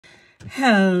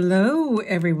Hello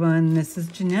everyone, this is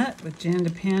Jeanette with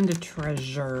Jandapanda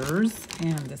Treasures,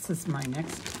 and this is my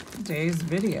next day's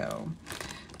video.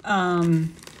 What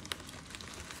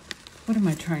am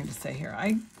I trying to say here?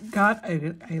 I got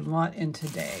a lot in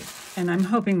today, and I'm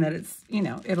hoping that it's,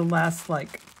 it'll last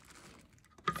like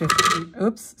 15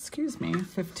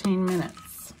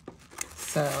 minutes.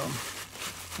 So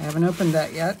I haven't opened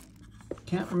that yet.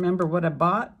 Can't remember what I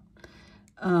bought.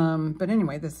 But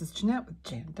anyway, this is Jeanette with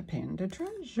Jandapanda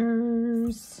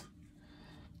Treasures.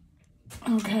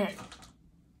 Okay.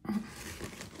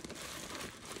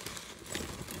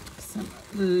 Some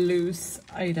loose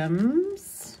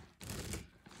items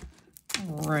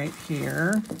right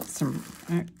here. Some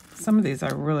of these I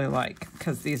really like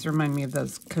because these remind me of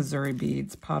those kazuri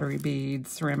beads, pottery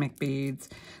beads, ceramic beads.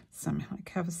 Some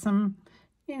have some,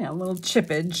 little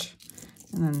chippage.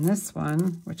 And then this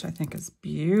one, which I think is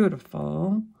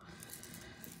beautiful.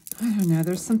 I don't know,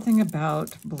 there's something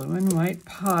about blue and white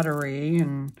pottery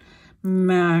and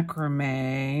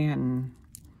macrame and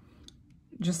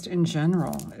just in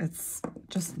general, it's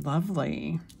just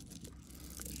lovely.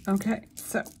 Okay,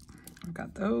 so I've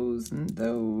got those and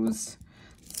those.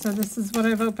 So this is what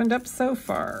I've opened up so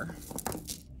far. I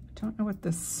don't know what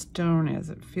this stone is.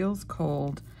 It feels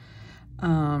cold.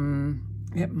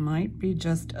 It might be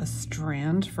just a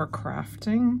strand for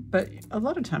crafting, but a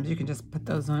lot of times you can just put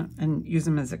those on and use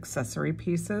them as accessory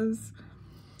pieces.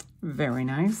 Very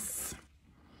nice.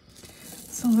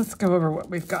 So let's go over what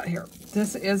we've got here.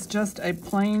 This is just a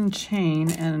plain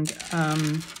chain, and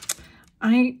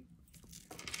I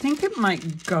think it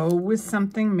might go with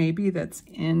something maybe that's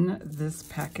in this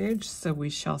package, so we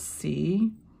shall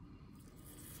see.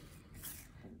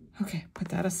 Okay, put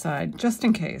that aside, just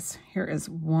in case. Here is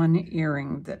one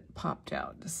earring that popped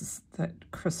out. This is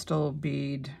that crystal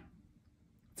bead.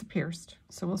 It's pierced,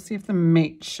 so we'll see if the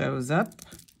mate shows up.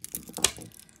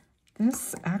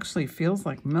 This actually feels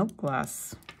like milk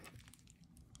glass.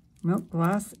 Milk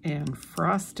glass and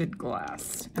frosted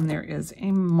glass, and there is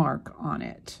a mark on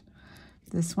it.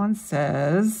 This one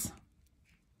says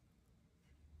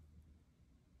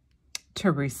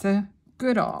Teresa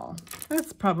Goodall.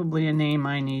 That's probably a name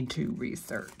I need to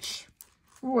research.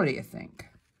 What do you think?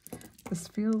 This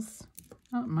feels,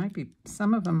 oh, it might be,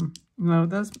 some of them, no,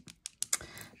 those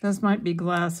might be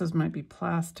glass, those might be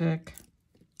plastic.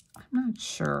 I'm not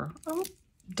sure. I'll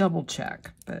double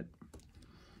check, but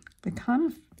they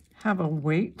kind of have a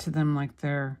weight to them like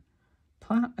they're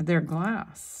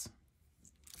glass.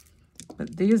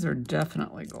 But these are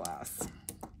definitely glass.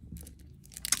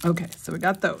 Okay, so we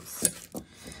got those.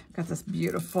 Got this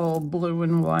beautiful blue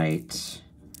and white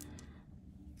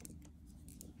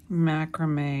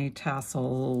macrame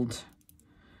tasseled.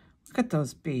 Look at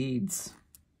those beads.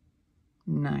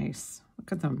 Nice.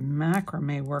 Look at the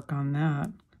macrame work on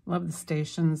that. Love the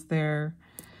stations there.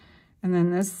 And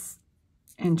then this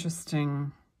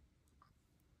interesting,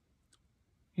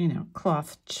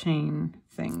 cloth chain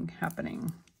thing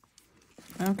happening.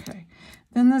 Okay.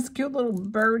 Then this cute little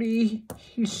birdie,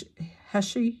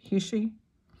 Heshi.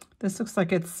 This looks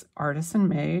like it's artisan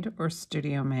made or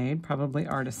studio made, probably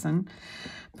artisan.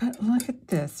 But look at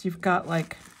this. You've got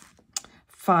like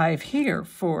 5 here,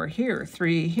 4 here,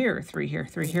 3 here, 3 here,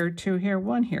 3 here, 2 here,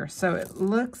 1 here. So it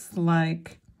looks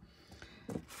like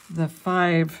the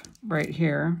 5 right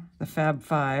here, the Fab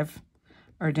 5,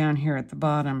 are down here at the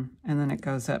bottom. And then it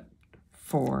goes up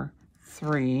 4,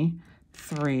 3,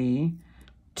 3,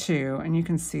 2. And you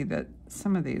can see that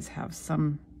some of these have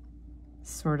some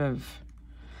sort of,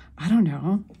 I don't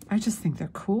know. I just think they're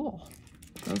cool.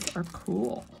 Those are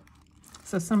cool.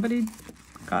 So somebody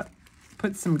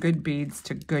put some good beads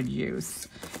to good use,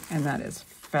 and that is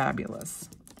fabulous.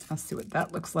 I'll see what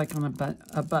that looks like on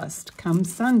a bust come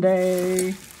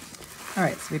Sunday. All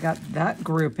right, so we got that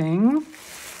grouping.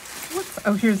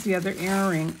 Oh, here's the other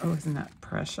earring. Oh, isn't that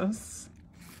precious?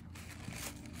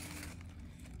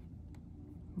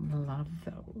 Love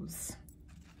those.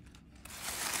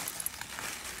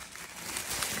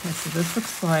 Okay, so this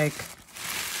looks like,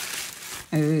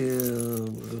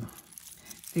 ooh,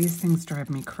 these things drive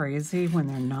me crazy when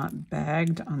they're not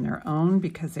bagged on their own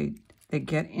because they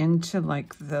get into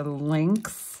like the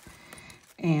links,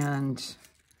 and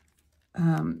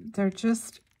they're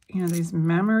just, these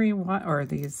memory or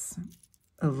these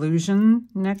illusion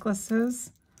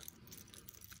necklaces.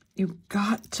 You've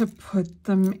got to put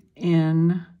them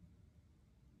in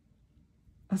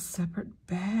a separate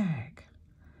bag.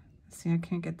 See, I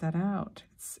can't get that out.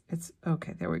 It's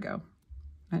okay, there we go.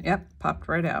 Yep, popped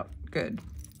right out. Good.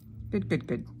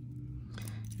 Good.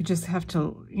 You just have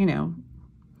to,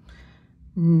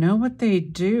 know what they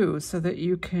do so that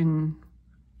you can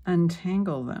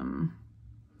untangle them.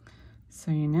 So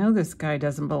you know this guy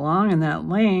doesn't belong in that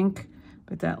link,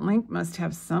 but that link must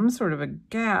have some sort of a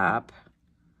gap.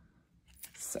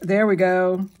 So there we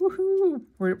go. Woohoo!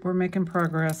 We're making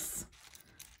progress.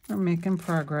 We're making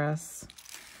progress.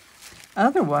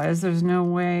 Otherwise, there's no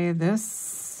way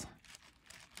this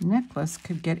necklace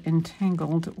could get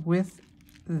entangled with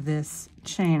this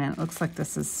chain. And it looks like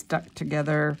this is stuck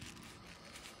together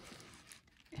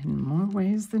in more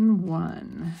ways than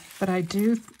one. But I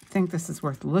do think this is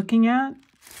worth looking at.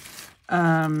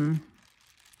 And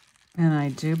I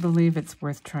do believe it's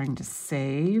worth trying to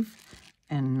save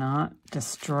and not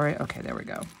destroy. Okay, there we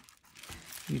go.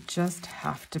 You just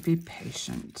have to be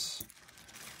patient.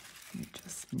 You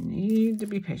just need to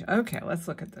be patient. Okay, let's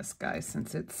look at this, guys,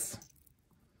 since it's...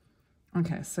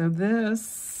 Okay, so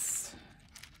this...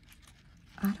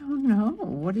 I don't know.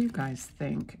 What do you guys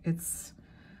think? It's...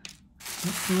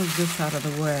 Let's move this out of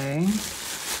the way.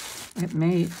 It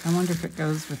may... I wonder if it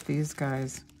goes with these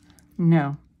guys.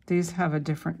 No, these have a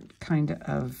different kind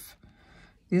of...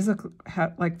 These look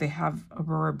like they have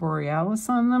Aurora Borealis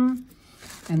on them.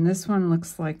 And this one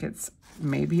looks like it's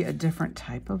maybe a different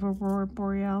type of Aurora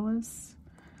Borealis.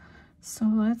 So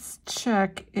let's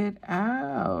check it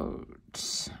out.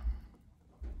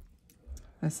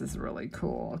 This is really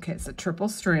cool. Okay, it's a triple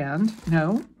strand.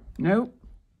 No, nope.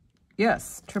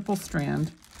 Yes, triple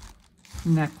strand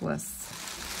necklace.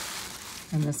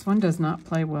 And this one does not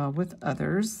play well with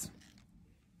others,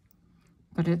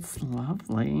 but it's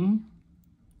lovely.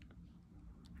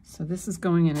 So this is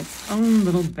going in its own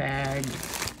little bag.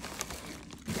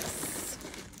 Yes.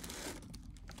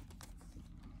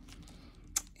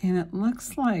 And it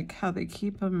looks like how they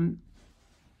keep them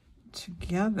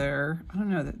together. I don't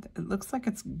know, it looks like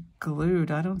it's glued.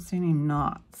 I don't see any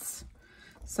knots.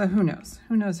 So who knows?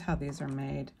 Who knows how these are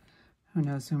made? Who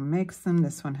knows who makes them?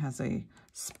 This one has a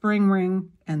spring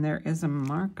ring and there is a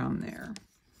mark on there.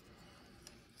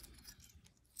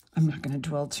 I'm not going to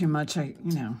dwell too much. I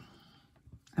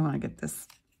want to get this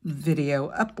video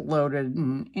uploaded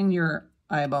and in your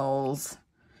eyeballs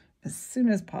as soon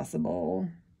as possible.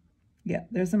 Yeah,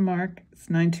 there's a mark. It's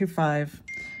 925.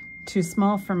 Too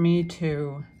small for me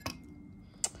to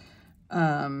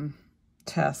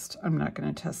test. I'm not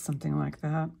going to test something like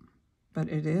that. But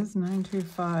it is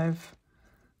 925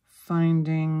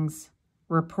 findings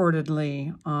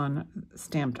reportedly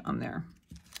stamped on there.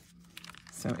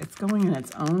 So it's going in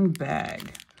its own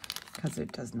bag, because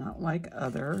it does not like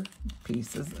other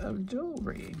pieces of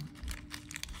jewelry.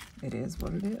 It is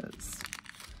what it is.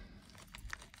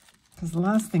 Because the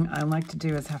last thing I like to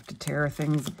do is have to tear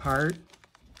things apart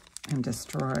and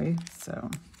destroy.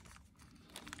 So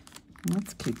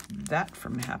let's keep that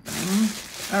from happening.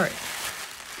 All right.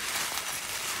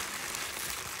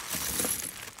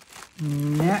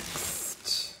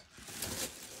 Next,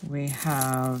 we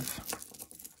have,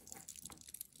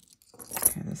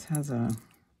 okay, this has a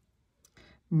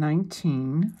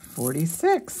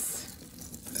 1946.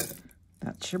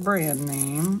 That's your brand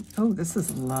name. Oh, this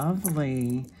is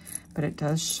lovely. But it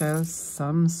does show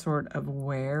some sort of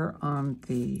wear on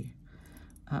the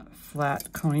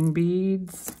flat coin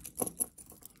beads.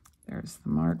 There's the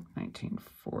mark,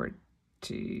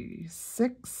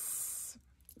 1946.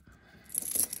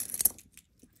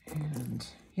 And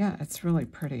yeah, it's really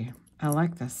pretty. I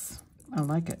like this. I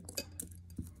like it.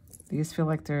 These feel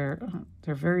like they're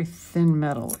very thin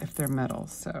metal, if they're metal,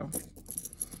 so.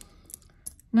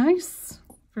 Nice,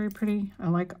 very pretty. I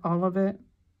like all of it.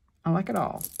 I like it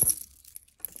all.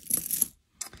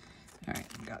 All right,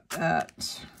 got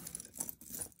that.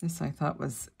 This I thought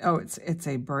was, oh, it's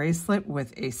a bracelet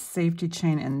with a safety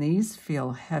chain, and these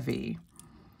feel heavy.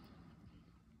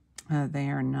 They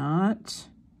are not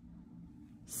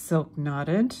silk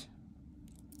knotted,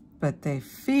 but they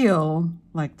feel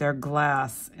like they're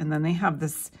glass. And then they have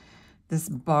this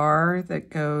bar that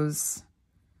goes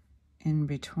in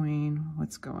between.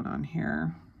 What's going on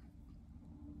here?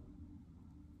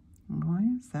 Why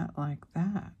is that like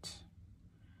that?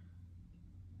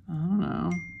 I don't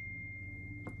know.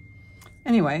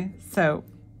 Anyway, so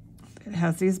it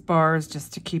has these bars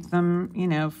just to keep them, you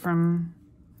know, from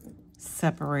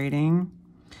separating.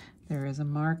 There is a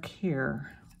mark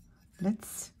here.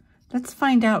 Let's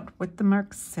find out what the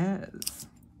mark says.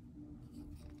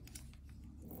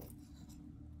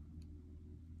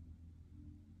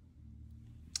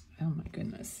 Oh my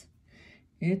goodness.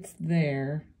 It's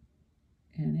there,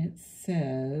 and it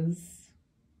says,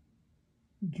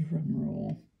 drum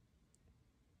roll,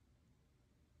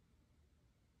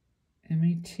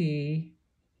 M-E-T-A-L-L,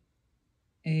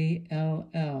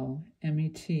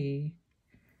 M-E-T,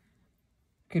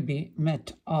 could be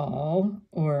metal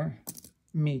or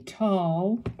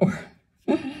metal, or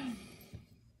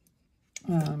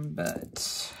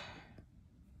But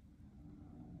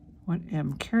what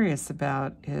I'm curious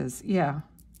about is, yeah,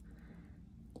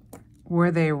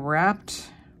 where they wrapped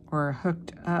or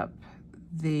hooked up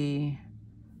the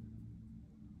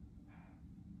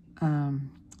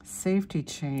safety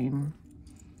chain.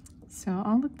 So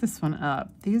I'll look this one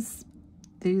up. These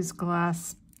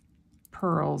glass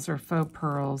pearls or faux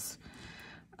pearls,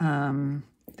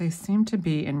 they seem to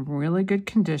be in really good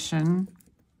condition.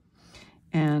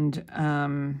 And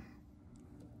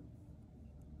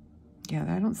yeah,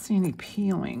 I don't see any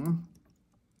peeling.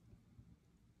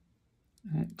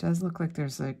 And it does look like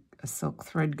there's a silk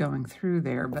thread going through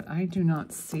there, but I do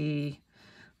not see.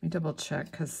 Let me double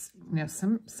check, because you know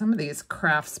some of these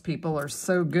crafts people are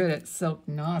so good at silk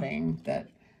knotting that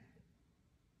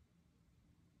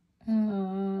I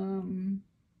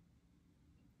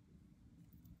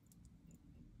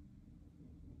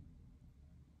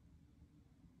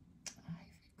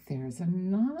think there's a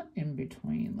knot in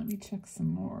between. Let me check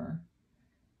some more.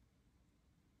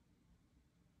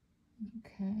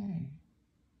 Okay.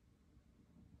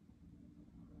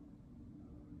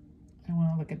 I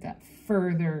want to look at that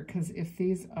further, because if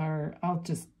these are, I'll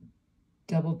just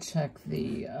double check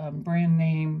the brand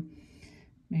name,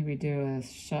 maybe do a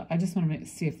shot. I just want to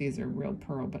see if these are real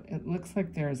pearl, but it looks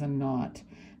like there's a knot,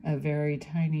 a very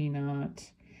tiny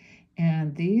knot,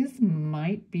 and these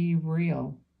might be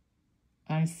real.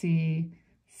 I see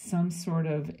some sort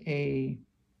of a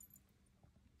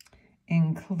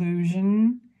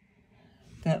inclusion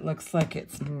that looks like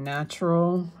it's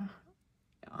natural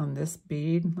on this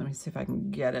bead. Let me see if I can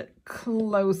get it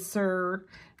closer.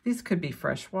 These could be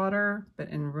freshwater, but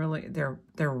in really, they're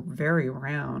very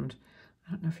round.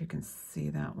 I don't know if you can see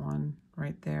that one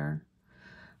right there.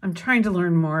 I'm trying to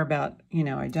learn more about, you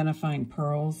know, identifying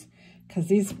pearls, because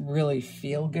these really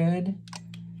feel good.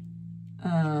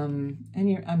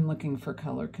 And I'm looking for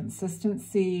color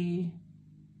consistency.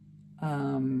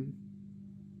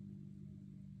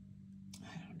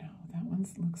 That one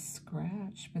looks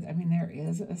scratched, but I mean, there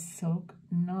is a silk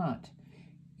knot,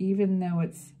 even though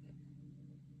it's,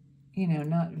 you know,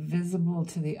 not visible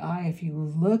to the eye. If you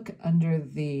look under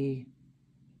the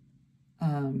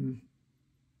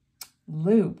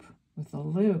loop, with the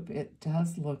loop, it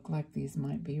does look like these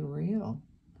might be real.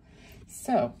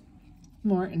 So,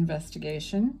 more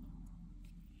investigation.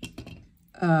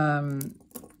 You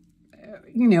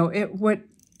know, what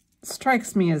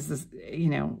strikes me as this, you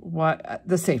know, what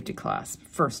the safety clasp,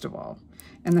 first of all,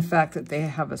 and the fact that they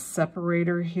have a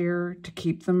separator here to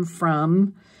keep them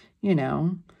from, you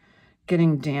know,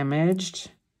 getting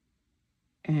damaged.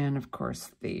 And of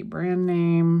course the brand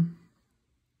name.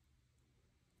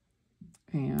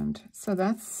 And so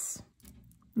that's,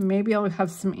 maybe I'll have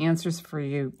some answers for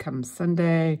you come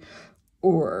Sunday,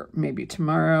 or maybe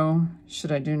tomorrow,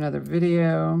 should I do another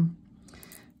video.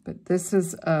 But this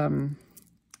is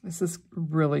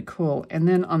really cool. And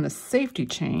then on the safety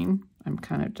chain, I'm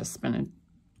kind of just spending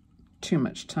too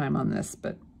much time on this,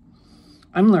 but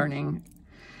I'm learning.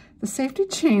 The safety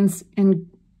chains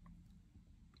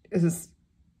is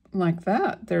like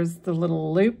that. There's the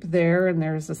little loop there, and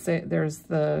there's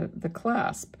the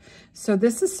clasp. So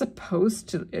this is supposed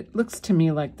to, it looks to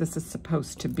me like this is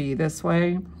supposed to be this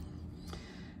way,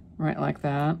 right, like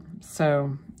that.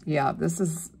 So yeah, this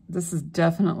is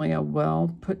definitely a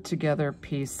well put together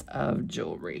piece of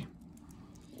jewelry.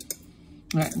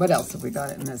 All right, what else have we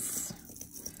got in this?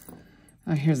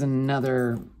 Oh, here's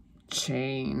another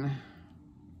chain.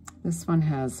 This one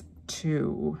has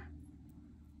two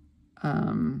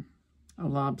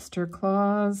lobster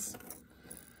claws.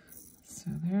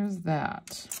 So there's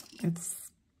that.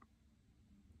 It's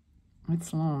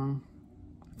long.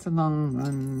 It's a long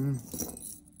one.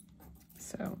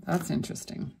 So that's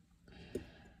interesting.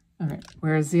 All right,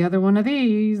 where's the other one of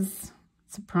these?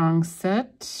 It's a prong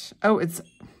set. Oh, it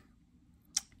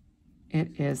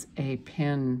is a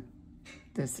pin.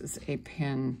 This is a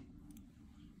pin.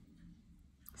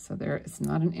 So there, it's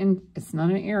not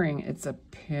an earring, it's a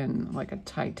pin, like a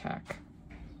tie tack.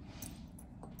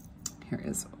 Here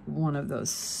is one of those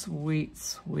sweet,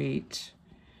 sweet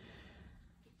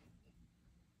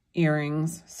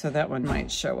earrings. So that one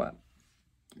might show up.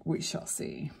 We shall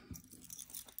see.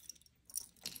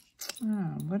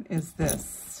 Oh, what is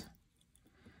this?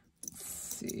 Let's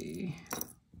see.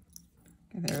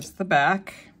 Okay, there's the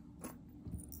back.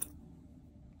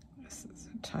 This is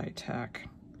a tie tack.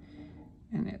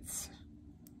 And it's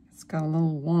got a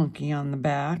little wonky on the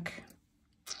back.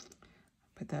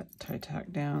 Put that tie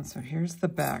tack down. So here's the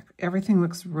back. Everything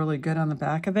looks really good on the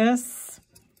back of this.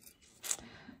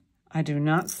 I do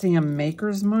not see a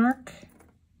maker's mark.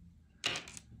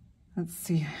 Let's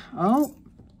see. Oh,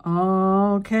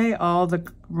 Okay, all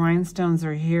the rhinestones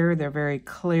are here. They're very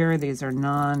clear. These are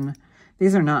not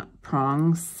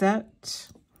prong set.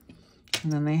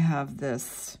 And then they have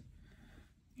this,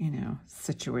 you know,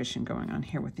 situation going on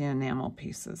here with the enamel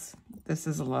pieces. This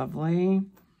is lovely.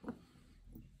 I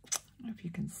don't know if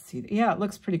you can see that. Yeah, it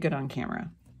looks pretty good on camera.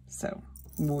 So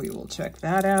we will check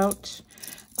that out.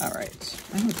 All right,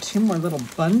 I have 2 more little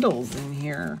bundles in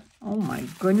here. Oh my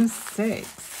goodness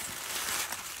sakes.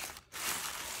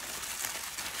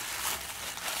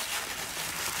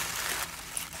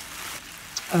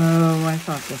 Oh, I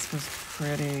thought this was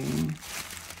pretty.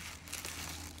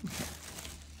 Okay.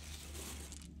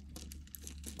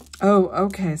 Oh,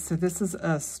 okay, so this is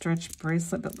a stretch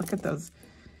bracelet, but look at those.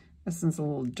 This one's a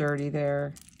little dirty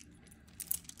there.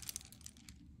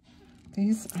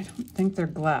 These, I don't think they're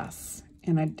glass,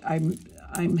 and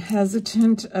I'm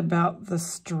hesitant about the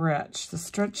stretch. The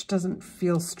stretch doesn't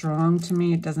feel strong to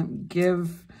me. It doesn't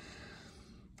give,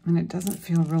 and it doesn't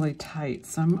feel really tight.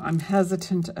 So I'm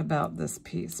hesitant about this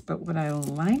piece. But what I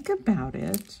like about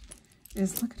it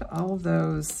is look at all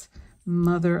those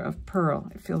mother of pearl.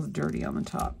 It feels dirty on the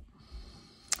top.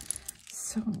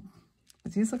 So,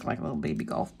 but these look like little baby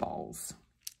golf balls.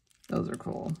 Those are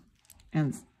cool.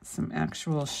 And some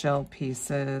actual shell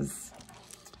pieces.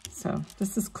 So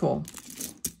this is cool.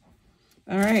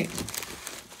 All right. Let's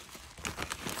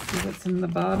see what's in the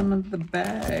bottom of the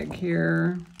bag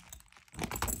here.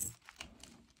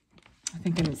 I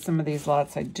think in some of these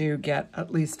lots I do get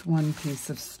at least 1 piece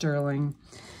of sterling.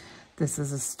 This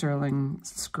is a sterling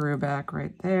screw back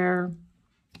right there.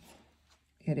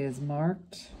 It is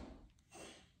marked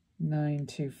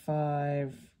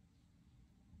 925.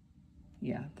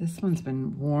 Yeah, this one's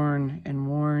been worn and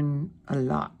worn a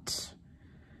lot.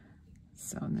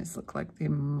 So, and these look like they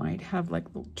might have like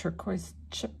little turquoise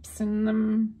chips in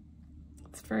them.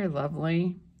 It's very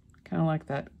lovely. Kind of like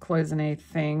that cloisonne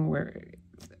thing where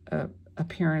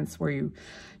appearance where you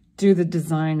do the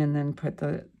design and then put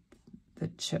the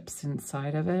chips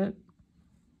inside of it.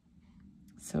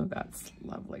 So that's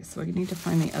lovely. So we need to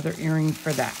find the other earring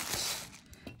for that.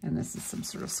 And this is some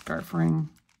sort of scarf ring.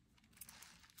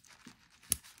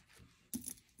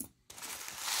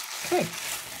 Okay,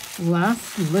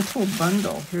 last little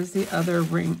bundle. Here's the other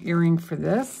earring for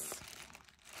this.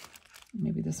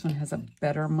 Maybe this one has a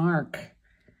better mark.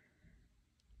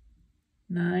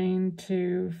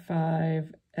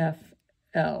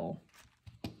 925FL.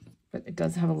 But it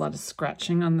does have a lot of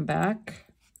scratching on the back.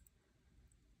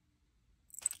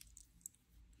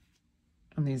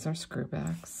 And these are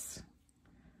screwbacks.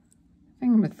 The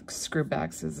thing with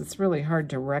screwbacks is it's really hard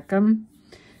to wreck them.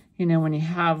 You know, when you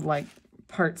have like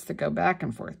parts that go back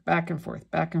and forth, back and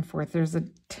forth, back and forth, there's a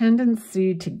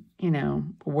tendency to, you know,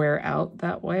 wear out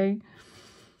that way.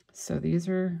 So these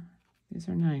are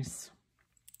nice.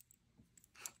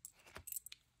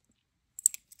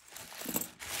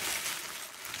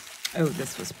 Oh,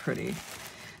 this was pretty.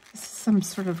 This is some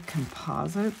sort of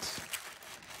composite.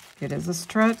 It is a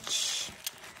stretch,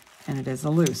 and it is a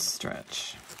loose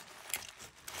stretch.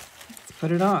 Let's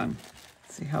put it on.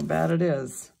 See how bad it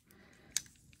is.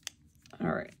 All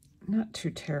right, not too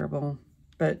terrible,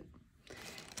 but,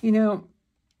 you know,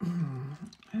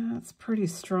 that's pretty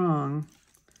strong.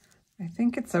 I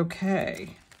think it's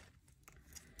okay.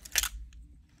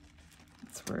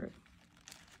 That's where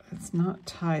it's not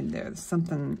tied there. There's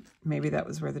something, maybe that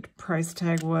was where the price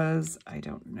tag was. I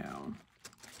don't know.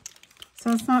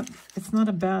 So it's not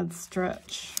a bad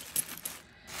stretch.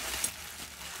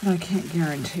 But I can't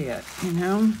guarantee it, you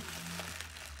know?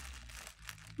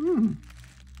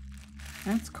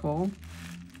 That's cool.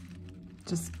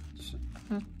 Just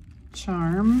a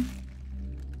charm.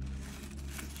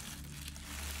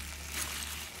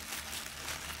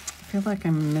 I feel like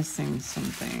I'm missing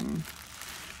something.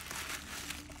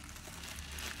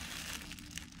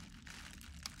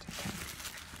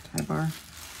 Tie bar.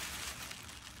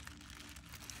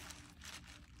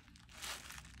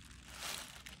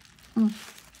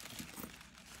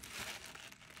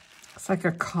 It's like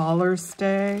a collar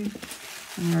stay,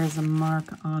 and there is a mark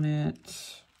on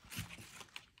it.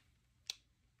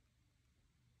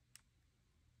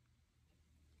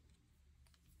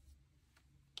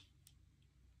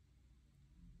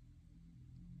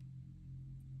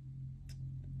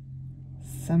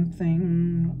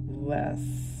 Something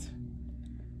less.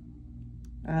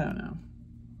 I don't know.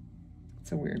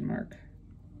 It's a weird mark.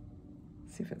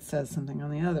 Let's see if it says something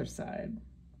on the other side.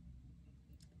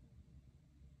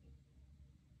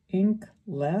 Ink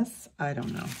less? I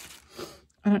don't know.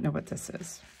 I don't know what this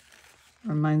is.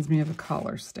 Reminds me of a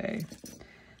collar stay.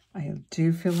 I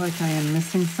do feel like I am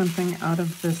missing something out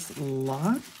of this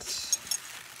lot.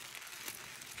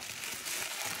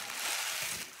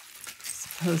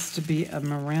 supposed to be a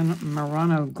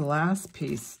Murano glass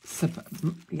piece.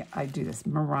 Yeah, I do this.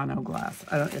 Murano glass.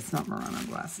 It's not Murano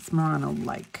glass. It's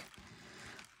Murano-like.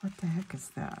 What the heck is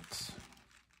that?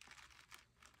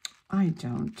 I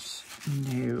don't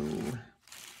know.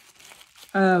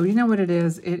 Oh, you know what it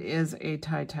is? It is a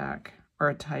tie tack or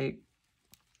a tie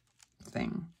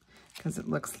thing because it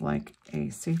looks like a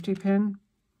safety pin.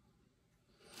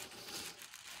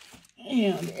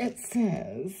 And it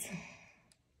says,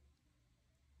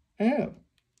 oh,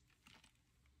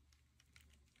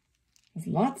 there's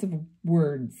lots of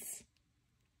words.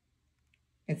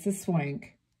 It's a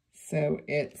swank, so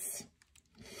it's,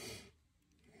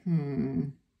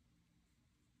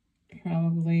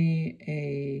 probably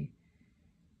a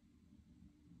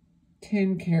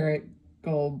 10-karat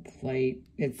gold plate.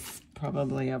 It's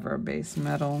probably over a base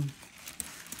metal.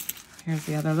 Here's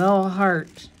the other little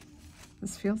heart.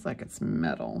 This feels like it's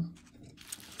metal.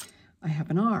 I have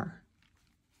an R.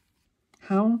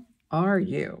 How are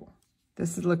you?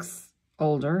 This looks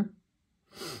older.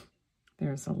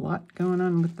 There's a lot going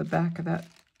on with the back of that,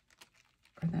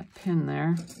 or that pin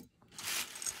there.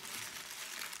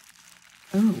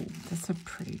 Oh, that's a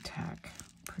pretty tack.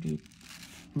 Pretty.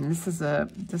 And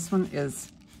this one is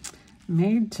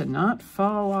made to not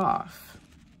fall off.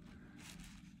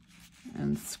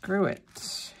 And screw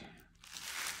it.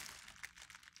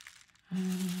 Do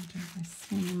I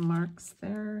see any marks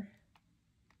there?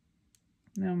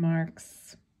 No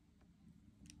marks.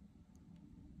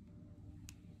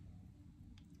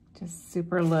 Just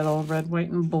super little, red, white,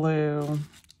 and blue.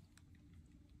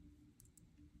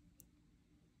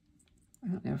 I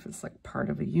don't know if it's like part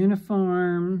of a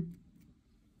uniform,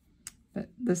 but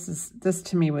this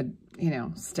to me would,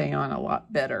 stay on a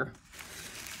lot better.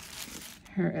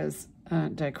 Here is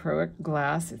dichroic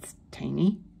glass. It's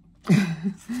tiny.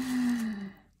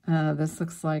 This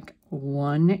looks like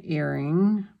one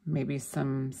earring, maybe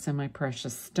some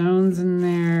semi-precious stones in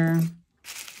there.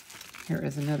 Here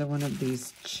is another one of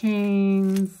these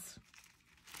chains.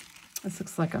 This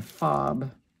looks like a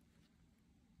fob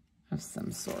of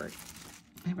some sort.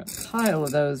 I have a pile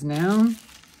of those now.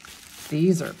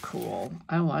 These are cool.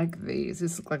 I like these.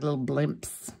 These look like little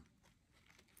blimps.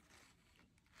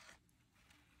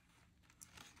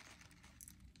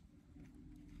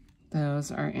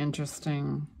 Those are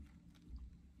interesting.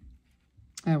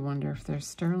 I wonder if they're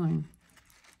sterling.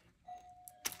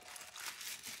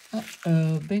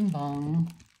 Uh-oh, bing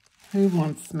bong. Who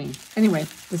wants me? Anyway,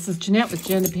 this is Jeanette with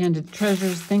Jandapanda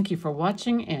Treasures. Thank you for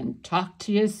watching and talk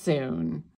to you soon.